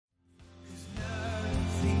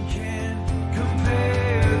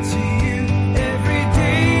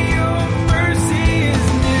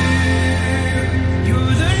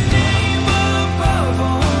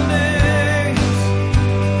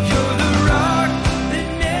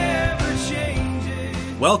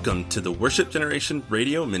Welcome to the Worship Generation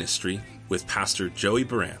Radio Ministry with Pastor Joey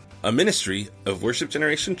Baran, a ministry of Worship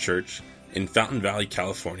Generation Church in Fountain Valley,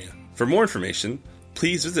 California. For more information,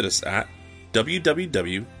 please visit us at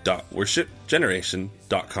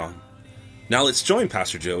www.worshipgeneration.com. Now let's join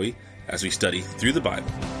Pastor Joey as we study through the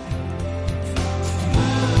Bible.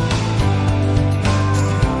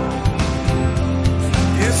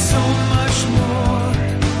 There's so much more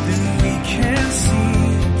than we can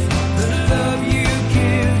see. The love you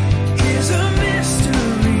give is a mystery.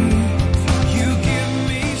 You give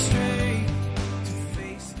me strength to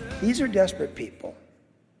face the... These are desperate people.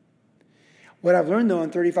 What I've learned, though,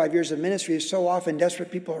 in 35 years of ministry is so often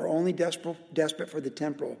desperate people are only desperate for the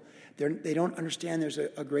temporal. They don't understand there's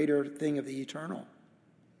a greater thing of the eternal.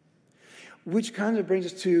 Which kind of brings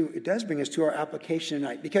us to our application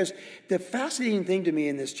tonight. Because the fascinating thing to me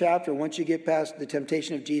in this chapter, once you get past the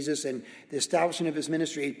temptation of Jesus and the establishment of his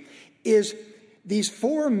ministry, is these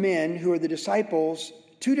four men who are the disciples,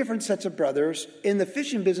 two different sets of brothers, in the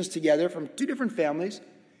fishing business together from two different families,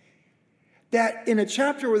 that in a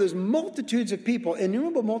chapter where there's multitudes of people,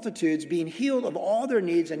 innumerable multitudes being healed of all their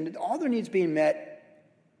needs and all their needs being met,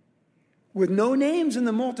 with no names in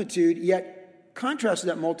the multitude, yet contrast to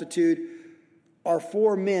that multitude are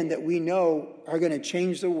four men that we know are going to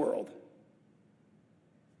change the world.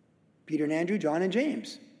 Peter and Andrew, John and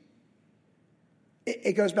James.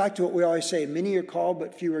 It goes back to what we always say, many are called,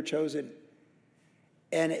 but few are chosen.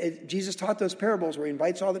 And Jesus taught those parables where he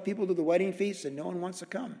invites all the people to the wedding feast and no one wants to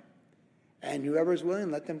come. And whoever is willing,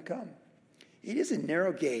 let them come. It is a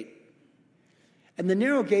narrow gate. And the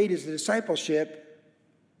narrow gate is the discipleship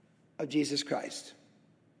of Jesus Christ.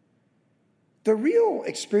 The real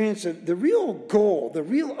experience, the real goal, the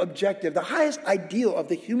real objective, the highest ideal of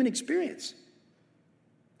the human experience,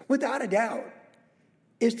 without a doubt,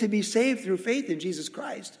 is to be saved through faith in Jesus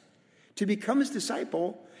Christ, to become his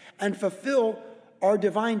disciple and fulfill our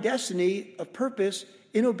divine destiny of purpose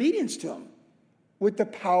in obedience to him, with the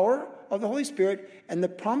power of the Holy Spirit and the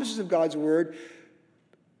promises of God's word,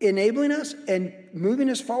 enabling us and moving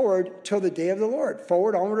us forward till the day of the Lord,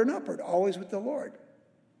 forward, onward, and upward, always with the Lord.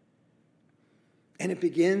 And it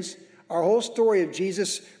begins our whole story of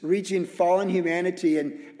Jesus reaching fallen humanity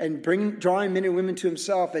and drawing men and women to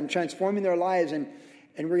himself and transforming their lives. And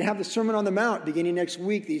we're going to have the Sermon on the Mount beginning next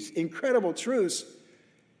week, these incredible truths.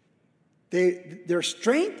 Their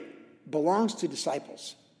strength belongs to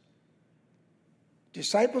disciples.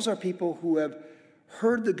 Disciples are people who have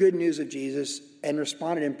heard the good news of Jesus and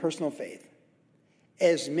responded in personal faith.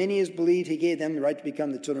 As many as believed, he gave them the right to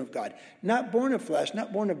become the children of God. Not born of flesh,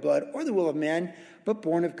 not born of blood or the will of man, but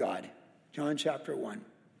born of God. John chapter 1.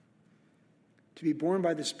 To be born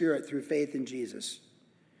by the Spirit through faith in Jesus.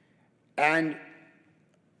 And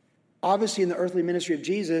obviously in the earthly ministry of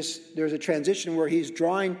Jesus, there's a transition where he's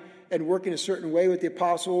drawing and working a certain way with the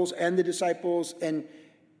apostles and the disciples and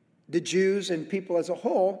the Jews and people as a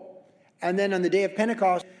whole. And then on the day of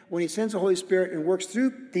Pentecost, when he sends the Holy Spirit and works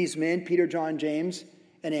through these men, Peter, John, James,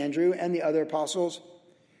 and Andrew, and the other apostles,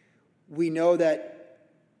 we know that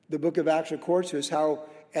the book of Acts records to us how,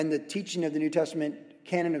 and the teaching of the New Testament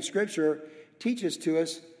canon of Scripture teaches to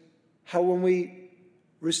us how when we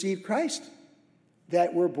receive Christ,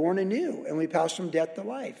 that we're born anew and we pass from death to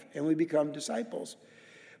life and we become disciples.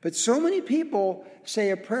 But so many people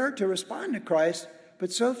say a prayer to respond to Christ,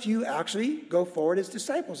 but so few actually go forward as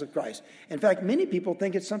disciples of Christ. In fact, many people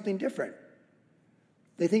think it's something different.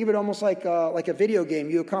 They think of it almost like a video game.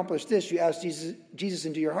 You accomplish this, you ask Jesus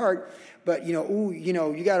into your heart, but you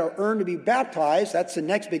got to earn to be baptized. That's the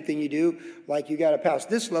next big thing you do. Like you got to pass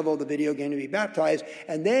this level of the video game to be baptized,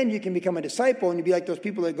 and then you can become a disciple, and you be like those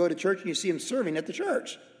people that go to church and you see them serving at the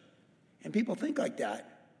church. And people think like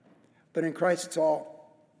that, but in Christ it's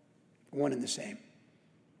all one and the same.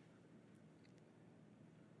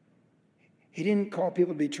 He didn't call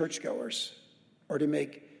people to be churchgoers or to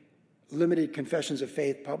make limited confessions of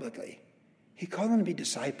faith publicly. He called them to be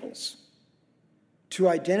disciples, to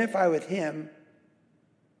identify with him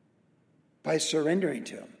by surrendering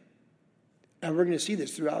to him. And we're going to see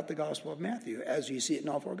this throughout the Gospel of Matthew, as you see it in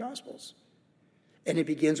all four Gospels. And it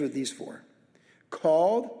begins with these four.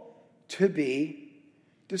 Called to be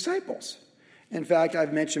disciples. In fact,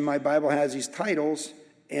 I've mentioned my Bible has these titles,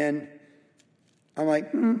 and I'm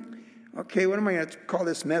like, okay, what am I going to call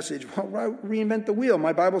this message? Well, why reinvent the wheel?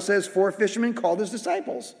 My Bible says 4 fishermen called as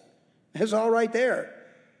disciples. It's all right there.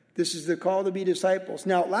 This is the call to be disciples.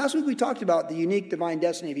 Now, last week we talked about the unique divine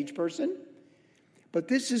destiny of each person, but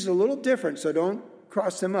this is a little different, so don't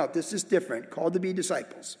cross them up. This is different, called to be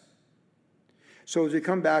disciples. So as we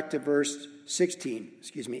come back to verse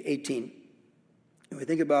 18, And we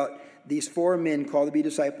think about these 4 men called to be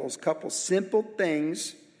disciples, couple simple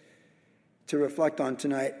things to reflect on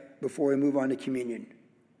tonight before we move on to communion.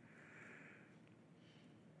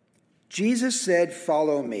 Jesus said,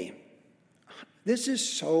 "Follow me." This is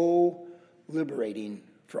so liberating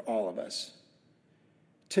for all of us.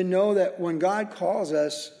 To know that when God calls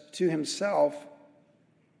us to himself,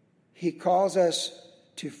 he calls us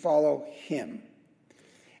to follow him.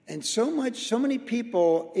 And so many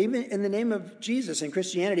people, even in the name of Jesus and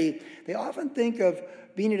Christianity, they often think of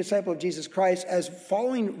being a disciple of Jesus Christ as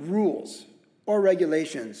following rules or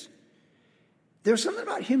regulations. There's something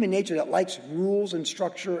about human nature that likes rules and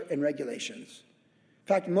structure and regulations. In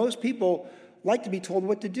fact, most people like to be told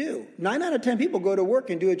what to do. 9 out of 10 people go to work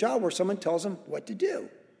and do a job where someone tells them what to do.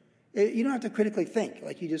 You don't have to critically think.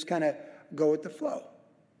 Like, you just kind of go with the flow.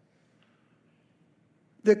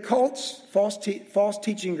 The cults, false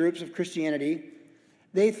teaching groups of Christianity,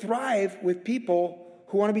 they thrive with people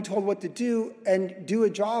who want to be told what to do and do a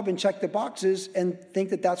job and check the boxes and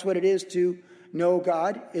think that that's what it is to know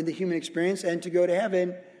God in the human experience and to go to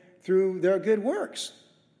heaven through their good works.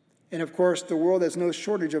 And of course, the world has no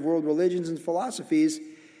shortage of world religions and philosophies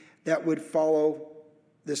that would follow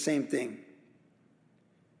the same thing.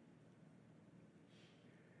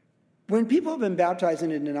 When people have been baptized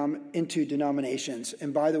into denominations,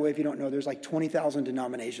 and by the way, if you don't know, there's like 20,000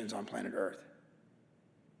 denominations on planet Earth.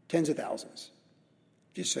 Tens of thousands,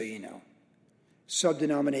 just so you know.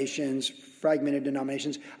 Sub-denominations, fragmented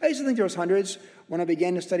denominations. I used to think there was hundreds. When I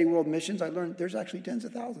began to study world missions, I learned there's actually tens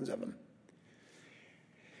of thousands of them.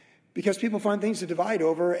 Because people find things to divide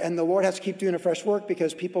over, and the Lord has to keep doing a fresh work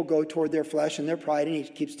because people go toward their flesh and their pride, and he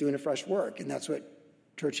keeps doing a fresh work. And that's what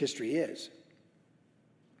church history is.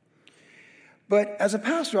 But as a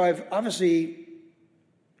pastor, I've obviously,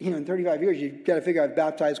 in 35 years, you've got to figure I've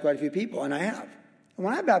baptized quite a few people, and I have. And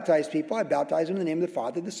when I baptize people, I baptize them in the name of the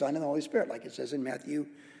Father, the Son, and the Holy Spirit, like it says in Matthew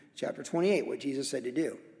chapter 28, what Jesus said to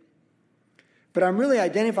do. But I'm really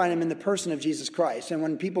identifying them in the person of Jesus Christ. And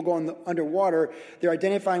when people go underwater, they're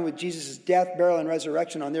identifying with Jesus' death, burial, and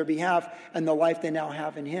resurrection on their behalf and the life they now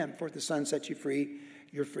have in him. For if the Son sets you free,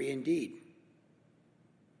 you're free indeed.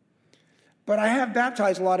 But I have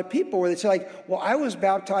baptized a lot of people where they say, like, well, I was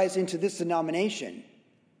baptized into this denomination.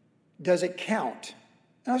 Does it count?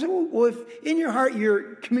 And I said, well, if in your heart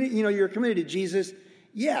you're committed, you're committed to Jesus,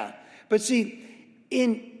 yeah. But see,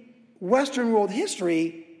 in Western world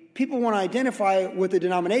history, people want to identify with the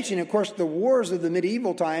denomination. Of course, the wars of the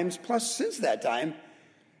medieval times, plus since that time,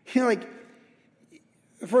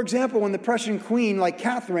 for example, when the Prussian queen, like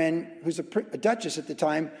Catherine, who's a duchess at the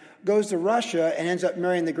time, goes to Russia and ends up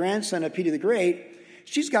marrying the grandson of Peter the Great,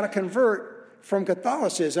 she's got to convert from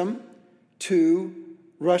Catholicism to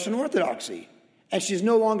Russian Orthodoxy. And she's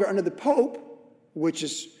no longer under the Pope, which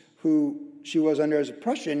is who she was under as a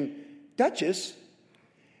Prussian duchess.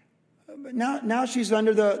 But now she's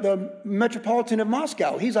under the Metropolitan of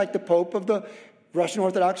Moscow. He's like the Pope of the Russian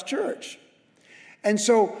Orthodox Church. And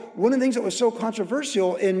so one of the things that was so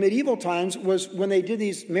controversial in medieval times was when they did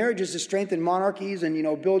these marriages to strengthen monarchies and,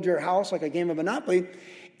 build your house like a game of Monopoly,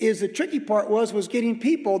 is the tricky part was getting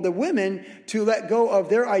people, the women, to let go of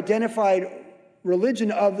their identified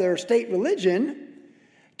religion of their state religion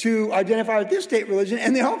to identify with this state religion,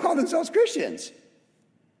 and they all call themselves Christians.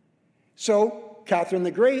 So Catherine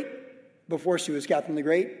the Great, before she was Catherine the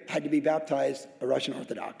Great, had to be baptized a Russian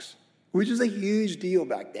Orthodox, which is a huge deal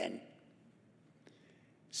back then.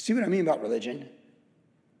 See what I mean about religion?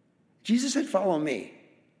 Jesus said, follow me.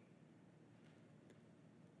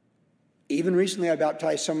 Even recently I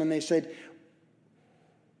baptized someone, they said,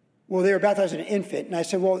 well, they were baptized as an infant. And I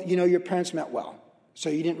said, well, your parents meant well. So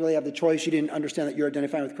you didn't really have the choice. You didn't understand that you're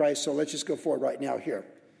identifying with Christ. So let's just go forward right now here.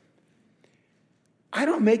 I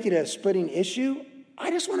don't make it a splitting issue. I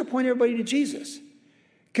just want to point everybody to Jesus.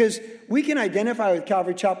 Because we can identify with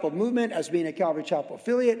Calvary Chapel Movement as being a Calvary Chapel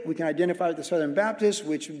affiliate. We can identify with the Southern Baptists,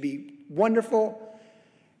 which would be wonderful.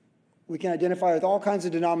 We can identify with all kinds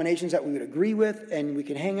of denominations that we would agree with and we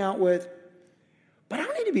can hang out with. But I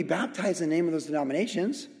don't need to be baptized in the name of those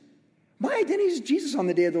denominations. My identity is Jesus on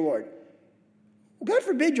the day of the Lord. Well, God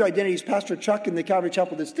forbid your identity is Pastor Chuck and the Calvary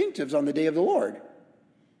Chapel Distinctives on the day of the Lord.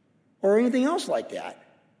 Or anything else like that.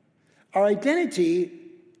 Our identity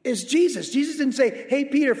is Jesus. Jesus didn't say, hey,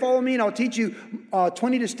 Peter, follow me and I'll teach you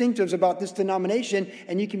 20 distinctives about this denomination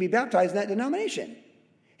and you can be baptized in that denomination.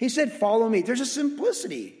 He said, follow me. There's a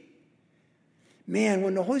simplicity. Man,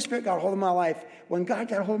 when the Holy Spirit got a hold of my life, when God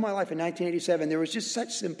got a hold of my life in 1987, there was just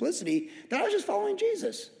such simplicity that I was just following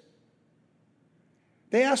Jesus.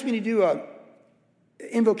 They asked me to do an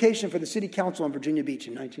invocation for the city council in Virginia Beach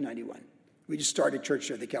in 1991. We just started church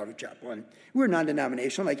here at the Calvary Chapel, and we're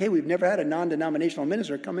non-denominational. Like, hey, we've never had a non-denominational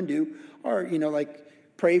minister come and do, or,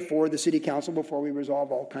 pray for the city council before we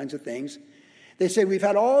resolve all kinds of things. They said, we've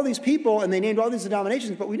had all these people, and they named all these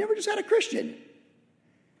denominations, but we never just had a Christian.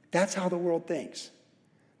 That's how the world thinks.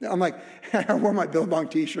 I'm like, I wore my Billabong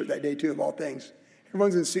t-shirt that day, too, of all things.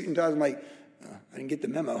 Everyone's in suit and ties. I'm like, I didn't get the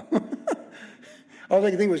memo. All I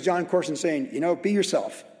could think was John Corson saying, be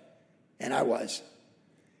yourself. And I was.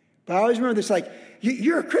 But I always remember this, like,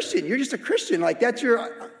 you're a Christian. You're just a Christian. Like, that's your,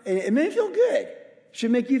 and it made me feel good. It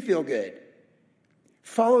should make you feel good.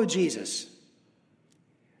 Follow Jesus.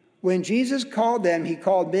 When Jesus called them, he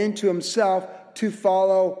called men to himself to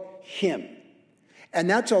follow him. And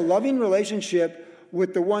that's a loving relationship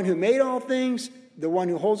with the one who made all things, the one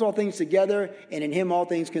who holds all things together, and in him all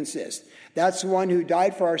things consist. That's the one who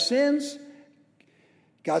died for our sins.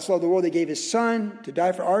 God so loved the world that he gave his son to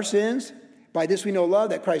die for our sins. By this we know love,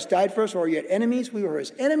 that Christ died for us while we were yet enemies. We were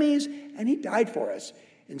his enemies, and he died for us.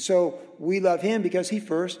 And so we love him because he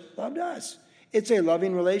first loved us. It's a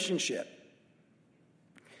loving relationship.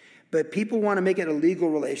 But people want to make it a legal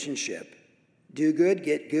relationship. Do good,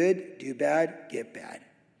 get good. Do bad, get bad.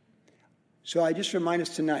 So I just remind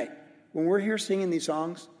us tonight, when we're here singing these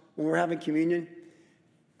songs, when we're having communion,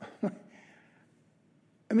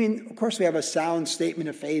 I mean, of course we have a sound statement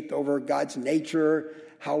of faith over God's nature,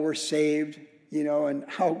 how we're saved, and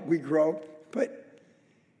how we grow. But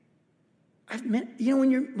when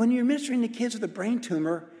you're ministering to kids with a brain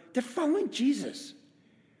tumor, they're following Jesus.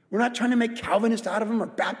 We're not trying to make Calvinists out of them or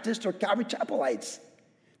Baptists or Calvary Chapelites.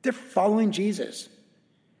 They're following Jesus.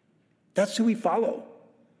 That's who we follow.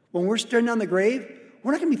 When we're staring down the grave,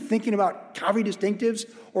 we're not going to be thinking about Calvary distinctives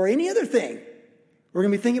or any other thing. We're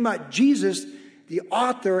going to be thinking about Jesus, the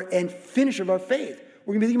author and finisher of our faith.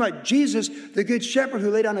 We're going to be thinking about Jesus, the good shepherd who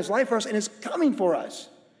laid down his life for us and is coming for us.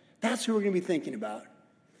 That's who we're going to be thinking about.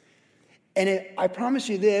 And I promise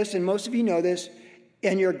you this, and most of you know this,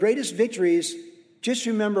 and your greatest victories, just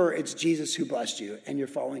remember it's Jesus who blessed you and you're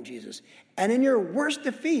following Jesus. And in your worst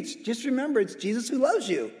defeats, just remember it's Jesus who loves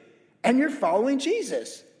you and you're following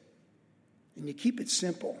Jesus. And you keep it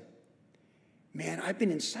simple. Man, I've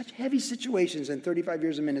been in such heavy situations in 35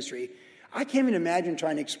 years of ministry. I can't even imagine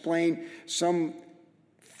trying to explain some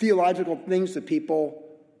theological things to people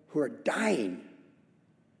who are dying.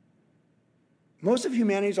 Most of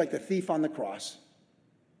humanity is like the thief on the cross.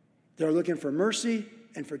 They're looking for mercy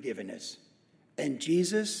and forgiveness. And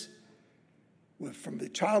Jesus, from the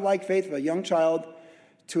childlike faith of a young child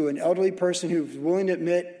to an elderly person who's willing to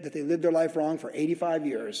admit that they lived their life wrong for 85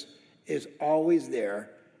 years, is always there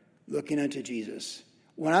looking unto Jesus.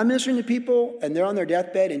 When I'm ministering to people and they're on their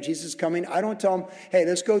deathbed and Jesus is coming, I don't tell them, hey,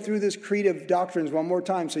 let's go through this creed of doctrines one more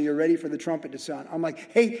time so you're ready for the trumpet to sound. I'm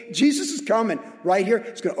like, hey, Jesus is coming right here.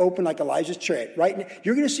 It's going to open like Elijah's chariot. Right now.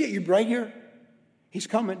 You're going to see it. You're right here. He's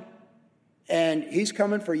coming. And he's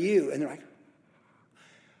coming for you. And they're like,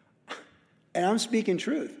 and I'm speaking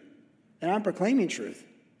truth. And I'm proclaiming truth.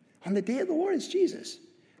 On the day of the Lord, it's Jesus.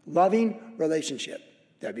 Loving relationship.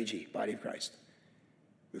 WG, body of Christ.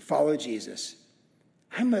 We follow Jesus.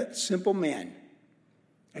 I'm a simple man.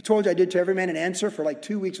 I told you I did To Every Man an Answer for like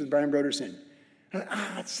 2 weeks with Brian Broderson.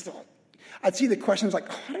 I'd see the questions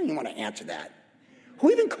like, I don't even want to answer that.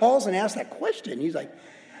 Who even calls and asks that question? He's like,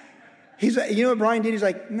 you know what Brian did? He's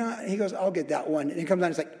like, no. He goes, I'll get that one. And he comes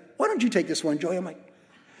down and he's like, why don't you take this one, Joey? I'm like,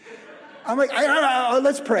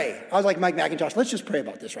 let's pray. I was like Mike McIntosh, let's just pray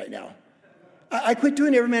about this right now. I quit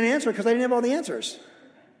doing Every Man an Answer because I didn't have all the answers.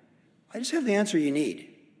 I just have the answer you need.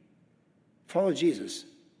 Follow Jesus.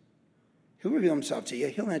 He'll reveal himself to you.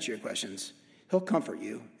 He'll answer your questions. He'll comfort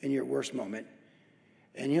you in your worst moment.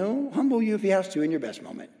 And he'll humble you if he has to in your best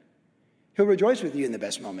moment. He'll rejoice with you in the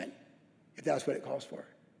best moment, if that's what it calls for.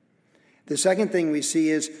 The second thing we see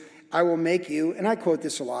is, I will make you, and I quote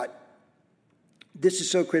this a lot. This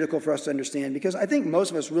is so critical for us to understand because I think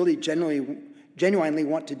most of us really genuinely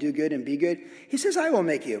want to do good and be good. He says, I will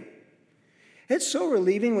make you. It's so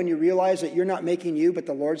relieving when you realize that you're not making you, but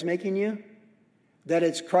the Lord's making you. That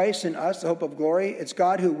it's Christ in us, the hope of glory. It's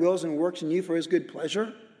God who wills and works in you for his good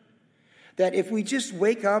pleasure. That if we just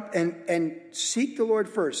wake up and seek the Lord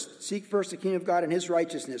first, seek first the kingdom of God and his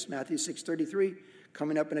righteousness, Matthew 6:33,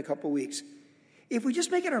 coming up in a couple weeks. If we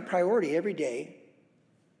just make it our priority every day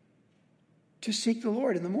to seek the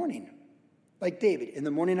Lord in the morning. Like David, in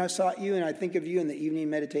the morning I sought you and I think of you in the evening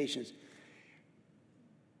meditations.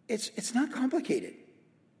 It's not complicated.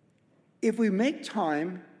 If we make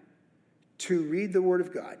time to read the Word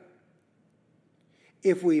of God,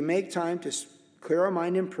 if we make time to clear our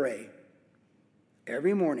mind and pray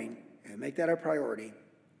every morning and make that our priority,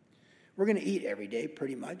 we're going to eat every day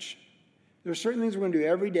pretty much. There are certain things we're going to do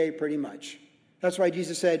every day pretty much. That's why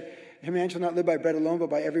Jesus said, "A man shall not live by bread alone, but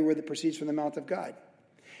by every word that proceeds from the mouth of God."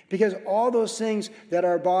 Because all those things that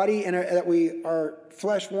our body and our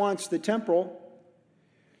flesh wants, the temporal,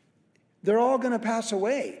 they're all going to pass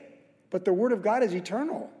away. But the Word of God is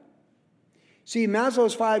eternal. See,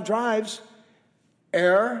 Maslow's 5 drives,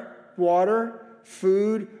 air, water,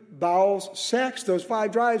 food, bowels, sex, those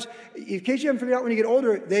 5 drives, in case you haven't figured out when you get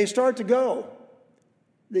older, they start to go.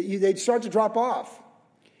 They start to drop off.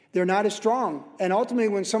 They're not as strong. And ultimately,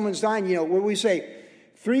 when someone's dying, what do we say?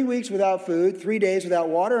 3 weeks without food, 3 days without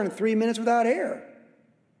water, and 3 minutes without air.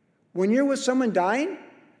 When you're with someone dying,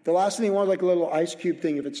 the last thing they want is like a little ice cube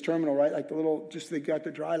thing if it's terminal, right? Like the little, just they got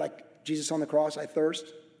to dry, like Jesus on the cross, I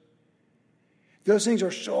thirst. Those things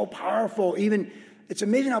are so powerful. Even, it's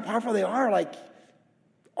amazing how powerful they are, like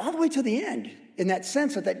all the way to the end, in that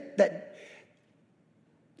sense of that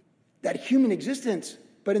human existence.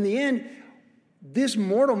 But in the end, this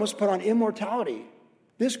mortal must put on immortality.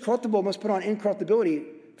 This corruptible must put on incorruptibility,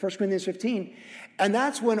 1 Corinthians 15. And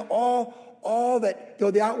that's when all that,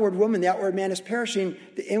 though the outward woman, the outward man is perishing,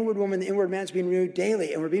 the inward woman, the inward man is being renewed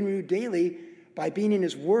daily. And we're being renewed daily by being in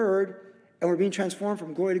his word, and we're being transformed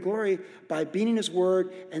from glory to glory by being in his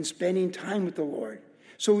word and spending time with the Lord.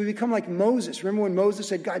 So we become like Moses. Remember when Moses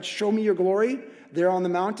said, "God, show me your glory," there on the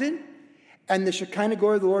mountain? And the Shekinah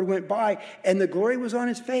glory of the Lord went by, and the glory was on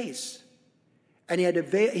his face. And he had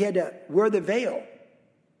to wear the veil.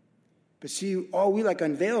 But see, all we like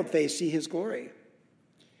unveiled face see his glory.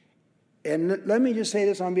 And let me just say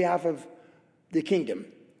this on behalf of the kingdom.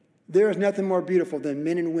 There is nothing more beautiful than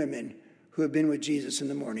men and women who have been with Jesus in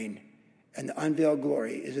the morning, and the unveiled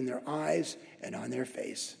glory is in their eyes and on their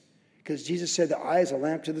face. Because Jesus said the eye is a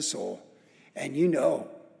lamp to the soul. And you know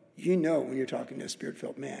when you're talking to a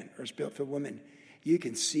spirit-filled man or a spirit-filled woman, you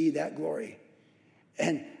can see that glory.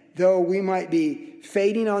 And though we might be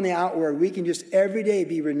fading on the outward, we can just every day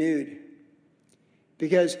be renewed.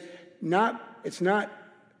 Because man shall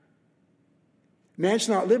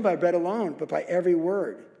not live by bread alone, but by every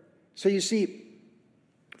word. So you see,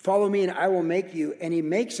 follow me and I will make you. And he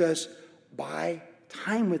makes us by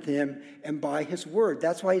time with him and by his word.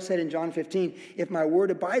 That's why he said in John 15, "If my word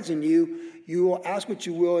abides in you, you will ask what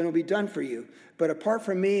you will and it will be done for you. But apart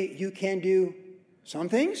from me, you can do some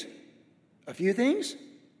things, a few things.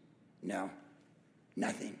 No,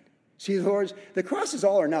 nothing." See, the cross is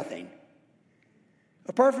all or nothing.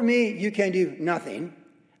 Apart from me, you can do nothing.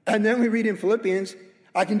 And then we read in Philippians,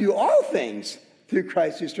 "I can do all things through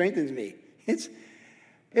Christ who strengthens me."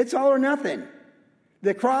 It's all or nothing.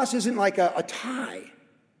 The cross isn't like a tie.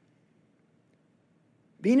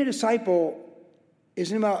 Being a disciple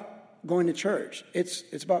isn't about going to church.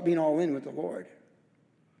 It's about being all in with the Lord.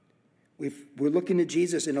 We're looking to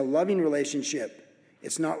Jesus in a loving relationship.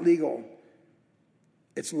 It's not legal.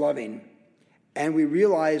 It's loving. And we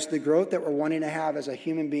realize the growth that we're wanting to have as a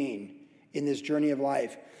human being in this journey of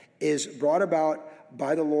life is brought about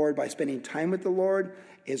by the Lord, by spending time with the Lord,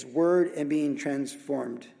 his word, and being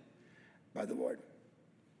transformed by the Lord.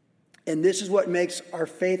 And this is what makes our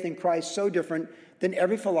faith in Christ so different than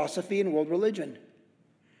every philosophy in world religion.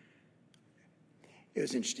 It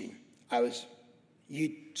was interesting.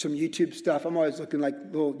 Some YouTube stuff. I'm always looking like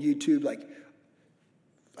little YouTube, like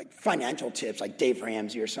financial tips, like Dave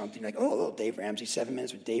Ramsey or something. Like, little Dave Ramsey, 7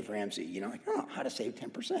 minutes with Dave Ramsey. How to save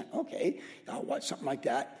 10%. Okay. Something like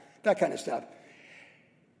that. That kind of stuff.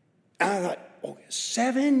 And I thought,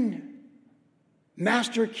 7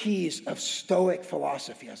 master keys of Stoic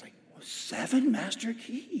philosophy. I was like, 7 master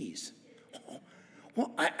keys?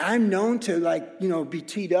 Well, I'm known to be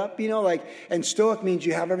teed up, and Stoic means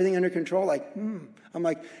you have everything under control. I'm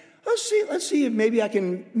like, let's see if let's see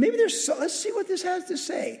what this has to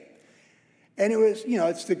say. And it was,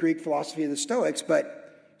 it's the Greek philosophy of the Stoics,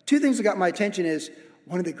 but 2 things that got my attention is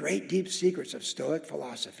one of the great deep secrets of Stoic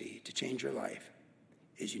philosophy to change your life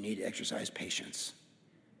is you need to exercise patience.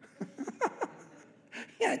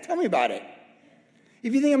 Yeah, tell me about it.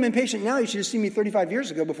 If you think I'm impatient now, you should have seen me 35 years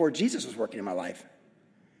ago before Jesus was working in my life.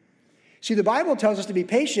 See, the Bible tells us to be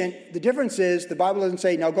patient. The difference is the Bible doesn't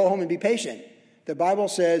say, now go home and be patient. The Bible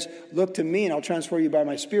says, look to me and I'll transform you by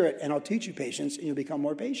my Spirit and I'll teach you patience and you'll become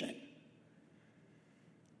more patient.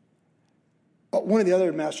 But one of the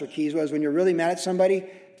other master keys was when you're really mad at somebody,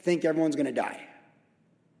 think everyone's going to die.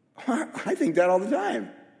 I think that all the time.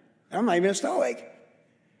 I'm not even a Stoic.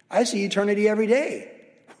 I see eternity every day.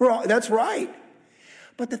 That's right.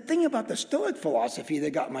 But the thing about the Stoic philosophy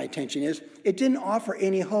that got my attention is it didn't offer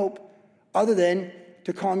any hope other than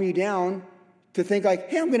to calm you down to think like,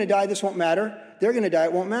 hey, I'm going to die, this won't matter. They're going to die,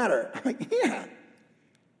 it won't matter. I'm like, yeah.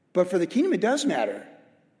 But for the kingdom, it does matter.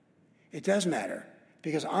 It does matter.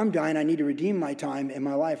 Because I'm dying, I need to redeem my time in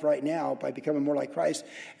my life right now by becoming more like Christ.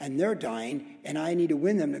 And they're dying, and I need to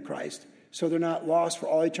win them to Christ so they're not lost for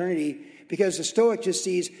all eternity. Because the Stoic just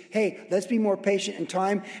sees, hey, let's be more patient in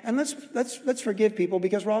time, and let's forgive people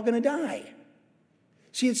because we're all going to die.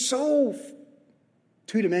 See, it's so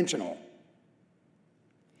two-dimensional.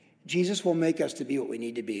 Jesus will make us to be what we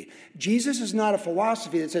need to be. Jesus is not a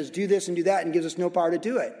philosophy that says do this and do that and gives us no power to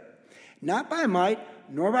do it. Not by might,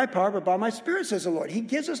 nor by power, but by my Spirit, says the Lord. He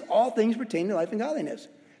gives us all things pertaining to life and godliness.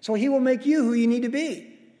 So he will make you who you need to be.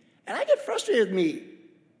 And I get frustrated with me.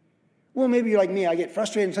 Well, maybe you're like me. I get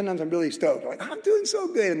frustrated, and sometimes I'm really stoked. Like, I'm doing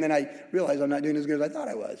so good. And then I realize I'm not doing as good as I thought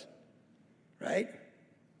I was. Right?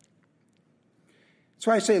 That's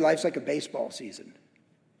why I say life's like a baseball season.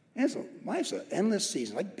 And life's an endless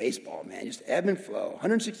season, like baseball, man. Just ebb and flow.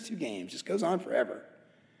 162 games. Just goes on forever.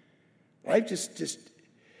 Life just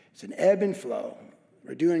it's an ebb and flow.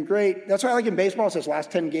 We're doing great. That's why I like in baseball, it says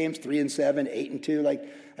last 10 games, 3-7, 8-2.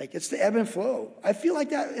 Like it's the ebb and flow. I feel like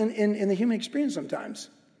that in the human experience sometimes.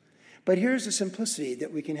 But here's the simplicity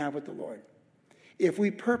that we can have with the Lord. If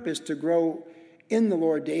we purpose to grow in the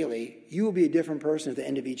Lord daily, you will be a different person at the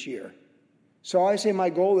end of each year. So I say my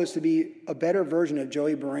goal is to be a better version of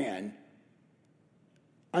Joey Baran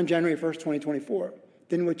on January 1st, 2024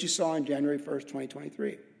 than what you saw on January 1st,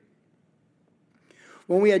 2023.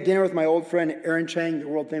 When we had dinner with my old friend Aaron Chang, the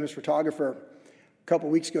world-famous photographer, a couple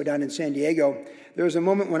weeks ago down in San Diego, there was a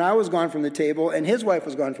moment when I was gone from the table and his wife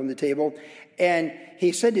was gone from the table, and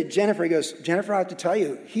he said to Jennifer, he goes, Jennifer, I have to tell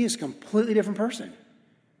you, he is a completely different person.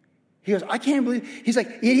 He goes, I can't believe, he's like,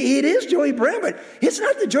 it is Joey Baran, but it's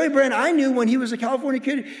not the Joey Baran I knew when he was a California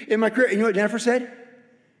kid in my career. And you know what Jennifer said?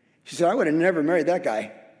 She said, I would have never married that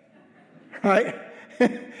guy. Right?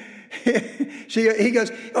 He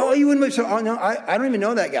goes, oh, you wouldn't, so, oh, no, I don't even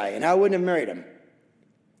know that guy, and I wouldn't have married him.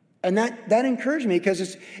 And that encouraged me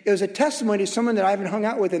because it was a testimony to someone that I haven't hung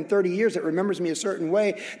out with in 30 years that remembers me a certain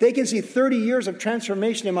way. They can see 30 years of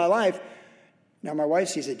transformation in my life. Now, my wife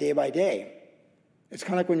sees it day by day. It's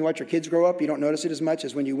kind of like when you watch your kids grow up, you don't notice it as much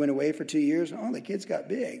as when you went away for 2 years. Oh, the kids got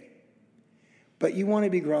big. But you want to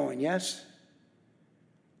be growing, yes?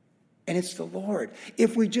 And it's the Lord.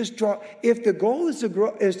 If the goal is to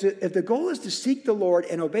grow, if the goal is to seek the Lord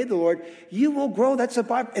and obey the Lord, you will grow. That's the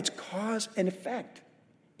Bible. It's cause and effect.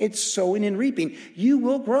 It's sowing and reaping. You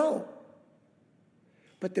will grow.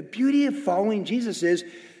 But the beauty of following Jesus is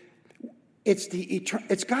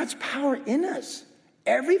it's God's power in us.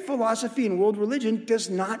 Every philosophy in world religion does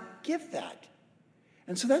not give that.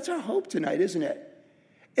 And so that's our hope tonight, isn't it?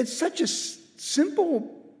 It's such a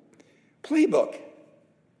simple playbook.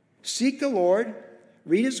 Seek the Lord,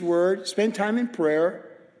 read his word, spend time in prayer.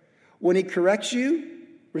 When he corrects you,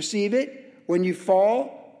 receive it. When you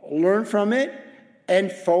fall, learn from it,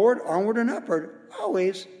 and forward, onward, and upward,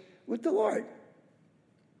 always with the Lord.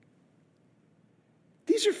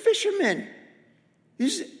 These are fishermen.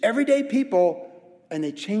 These are everyday people, and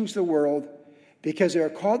they changed the world because they are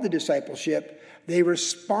called to discipleship. They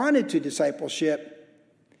responded to discipleship,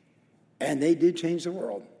 and they did change the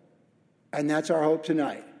world. And that's our hope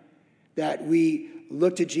tonight, that we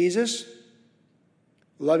look to Jesus,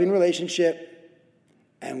 loving relationship,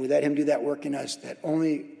 and we let him do that work in us, that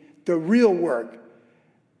only the real work.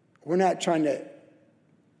 A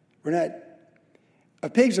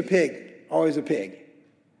pig's a pig, always a pig.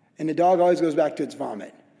 And the dog always goes back to its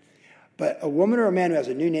vomit. But a woman or a man who has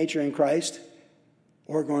a new nature in Christ,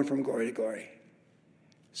 we're going from glory to glory.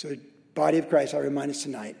 So, body of Christ, I'll remind us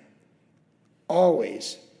tonight,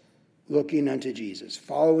 always looking unto Jesus,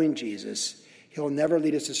 following Jesus. He'll never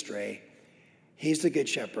lead us astray. He's the good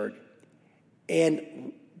shepherd.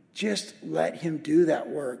 And just let him do that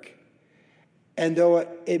work. And though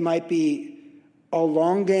it might be a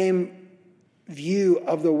long game view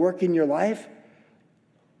of the work in your life,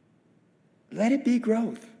 let it be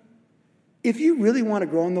growth. If you really want to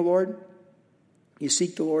grow in the Lord, you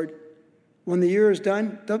seek the Lord, when the year is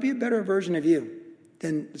done, there'll be a better version of you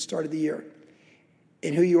than the start of the year.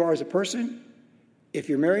 In who you are as a person, if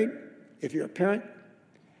you're married, if you're a parent,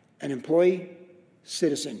 an employee,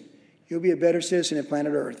 citizen, you'll be a better citizen of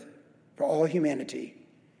planet Earth for all humanity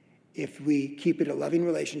if we keep it a loving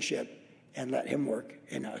relationship and let him work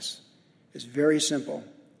in us. It's very simple.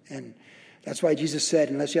 And that's why Jesus said,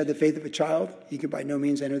 unless you have the faith of a child, you can by no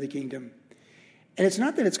means enter the kingdom. And it's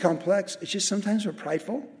not that it's complex. It's just sometimes we're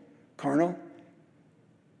prideful, carnal,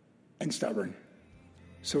 and stubborn.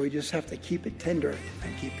 So we just have to keep it tender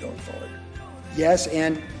and keep going forward. Yes,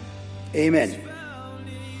 and amen.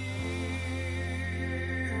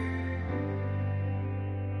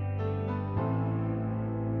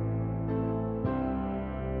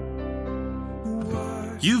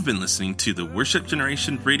 You've been listening to the Worship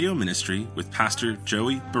Generation Radio Ministry with Pastor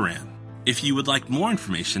Joey Baran. If you would like more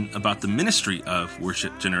information about the ministry of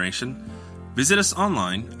Worship Generation, visit us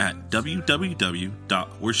online at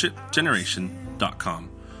www.worshipgeneration.com,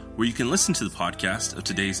 where you can listen to the podcast of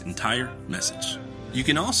today's entire message. You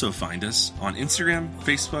can also find us on Instagram,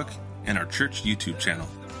 Facebook, and our church YouTube channel.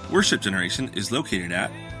 Worship Generation is located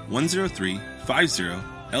at 10350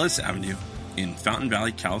 Ellis Avenue in Fountain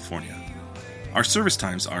Valley, California. Our service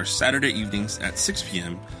times are Saturday evenings at 6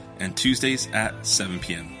 p.m. and Tuesdays at 7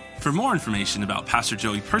 p.m. For more information about Pastor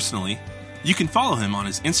Joey personally, you can follow him on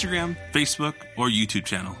his Instagram, Facebook, or YouTube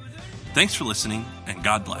channel. Thanks for listening, and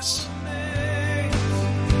God bless.